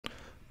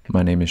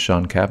My name is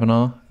Sean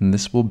Kavanaugh, and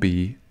this will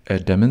be a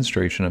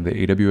demonstration of the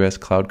AWS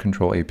Cloud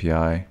Control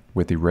API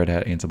with the Red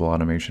Hat Ansible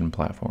automation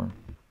platform.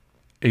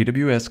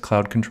 AWS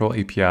Cloud Control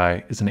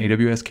API is an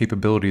AWS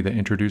capability that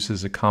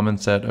introduces a common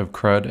set of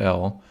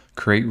CRUD-L,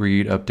 create,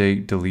 read,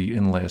 update, delete,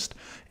 and list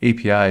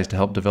APIs to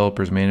help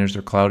developers manage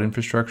their cloud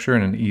infrastructure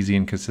in an easy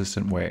and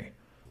consistent way.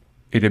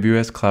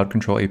 AWS Cloud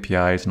Control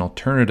API is an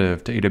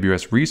alternative to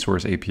AWS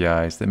Resource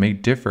APIs that may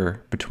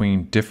differ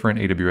between different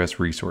AWS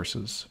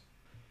resources.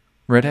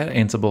 Red Hat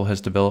Ansible has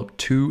developed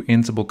two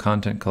Ansible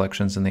content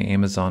collections in the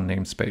Amazon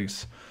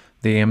namespace.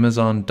 The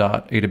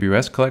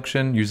Amazon.aws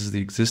collection uses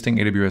the existing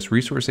AWS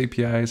Resource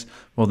APIs,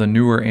 while the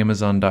newer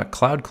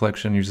Amazon.cloud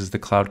collection uses the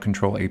Cloud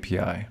Control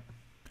API.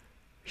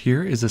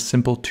 Here is a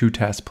simple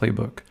two-task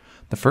playbook.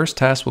 The first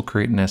task will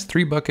create an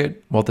S3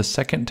 bucket, while the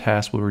second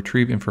task will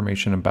retrieve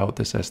information about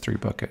this S3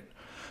 bucket.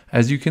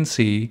 As you can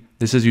see,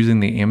 this is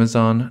using the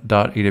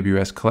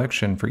Amazon.aws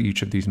collection for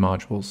each of these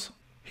modules.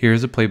 Here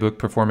is a playbook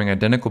performing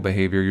identical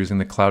behavior using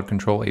the Cloud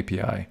Control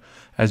API.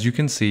 As you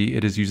can see,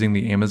 it is using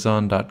the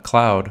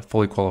Amazon.cloud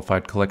fully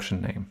qualified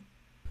collection name.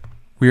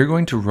 We are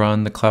going to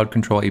run the Cloud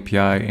Control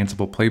API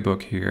Ansible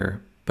playbook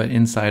here, but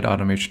inside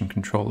Automation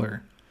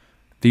Controller.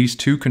 These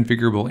two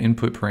configurable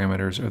input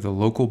parameters are the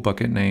local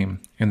bucket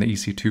name and the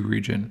EC2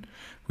 region.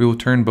 We will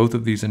turn both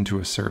of these into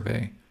a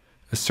survey.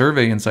 A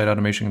survey inside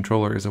Automation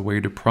Controller is a way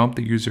to prompt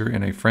the user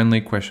in a friendly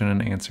question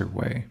and answer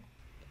way.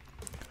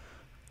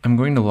 I'm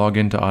going to log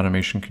into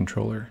Automation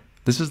Controller.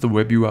 This is the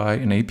web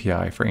UI and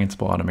API for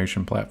Ansible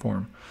Automation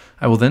Platform.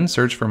 I will then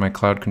search for my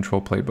Cloud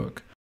Control playbook.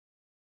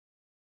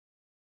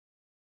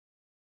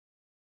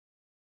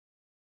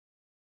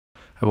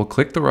 I will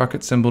click the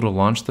rocket symbol to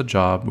launch the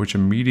job, which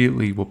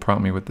immediately will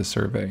prompt me with the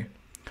survey.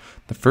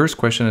 The first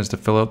question is to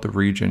fill out the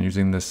region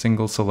using the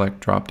single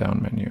select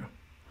drop-down menu.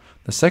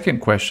 The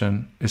second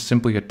question is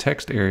simply a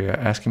text area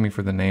asking me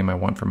for the name I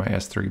want for my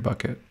S3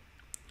 bucket.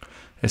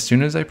 As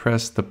soon as I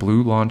press the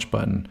blue launch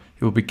button,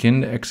 it will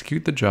begin to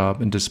execute the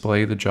job and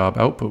display the job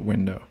output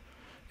window.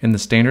 In the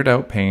standard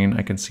out pane,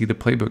 I can see the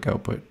playbook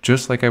output,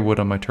 just like I would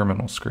on my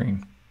terminal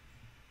screen.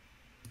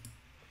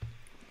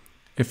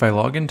 If I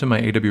log into my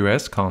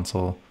AWS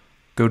console,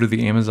 go to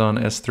the Amazon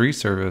S3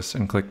 service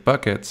and click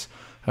Buckets,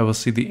 I will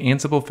see the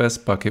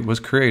Ansiblefest bucket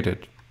was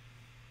created.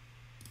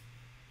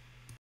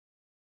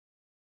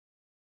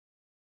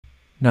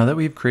 Now that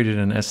we've created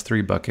an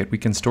S3 bucket, we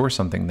can store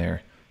something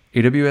there.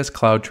 AWS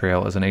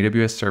CloudTrail is an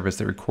AWS service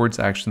that records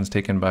actions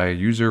taken by a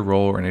user,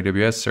 role, or an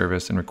AWS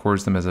service and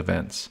records them as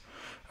events.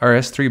 Our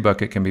S3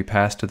 bucket can be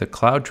passed to the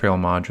CloudTrail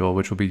module,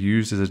 which will be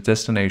used as a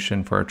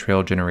destination for our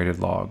trail-generated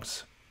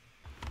logs.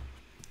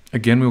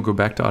 Again, we'll go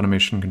back to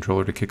Automation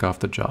Controller to kick off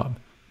the job.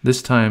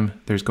 This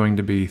time, there's going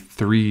to be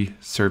 3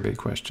 survey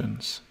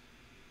questions.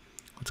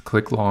 Let's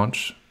click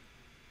Launch.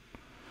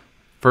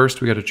 First,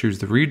 we got to choose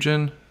the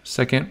region.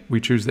 Second, we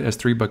choose the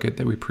S3 bucket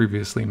that we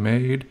previously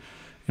made.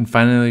 And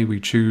finally, we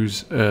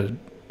choose a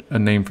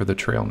name for the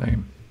trail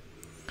name.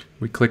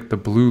 We click the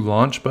blue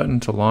launch button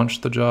to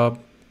launch the job.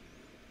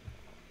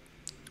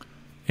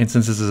 And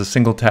since this is a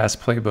single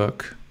task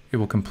playbook, it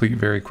will complete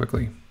very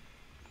quickly.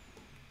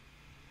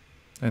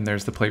 And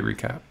there's the play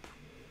recap.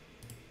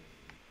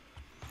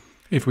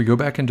 If we go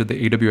back into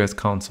the AWS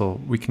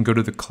console, we can go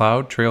to the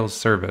CloudTrail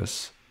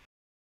service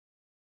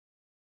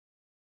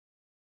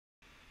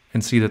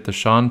and see that the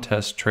Sean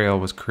test trail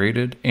was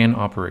created and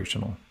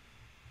operational.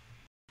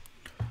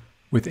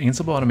 With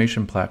Ansible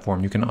Automation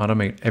Platform, you can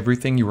automate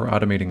everything you were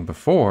automating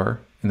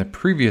before in the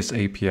previous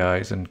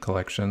APIs and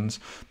collections,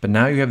 but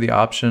now you have the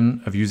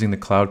option of using the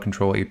Cloud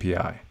Control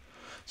API.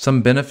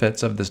 Some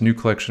benefits of this new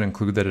collection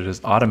include that it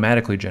is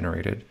automatically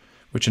generated,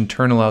 which in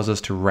turn allows us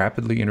to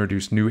rapidly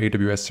introduce new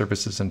AWS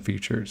services and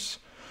features.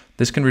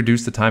 This can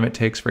reduce the time it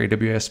takes for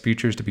AWS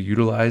features to be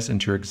utilized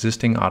into your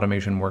existing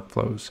automation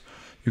workflows.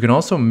 You can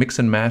also mix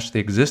and match the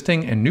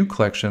existing and new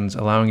collections,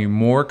 allowing you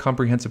more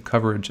comprehensive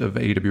coverage of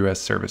AWS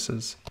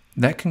services.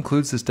 That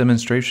concludes this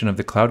demonstration of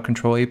the Cloud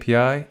Control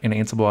API and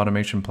Ansible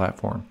Automation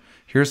Platform.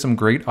 Here are some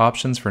great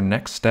options for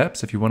next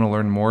steps if you want to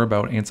learn more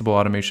about Ansible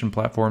Automation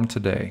Platform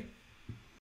today.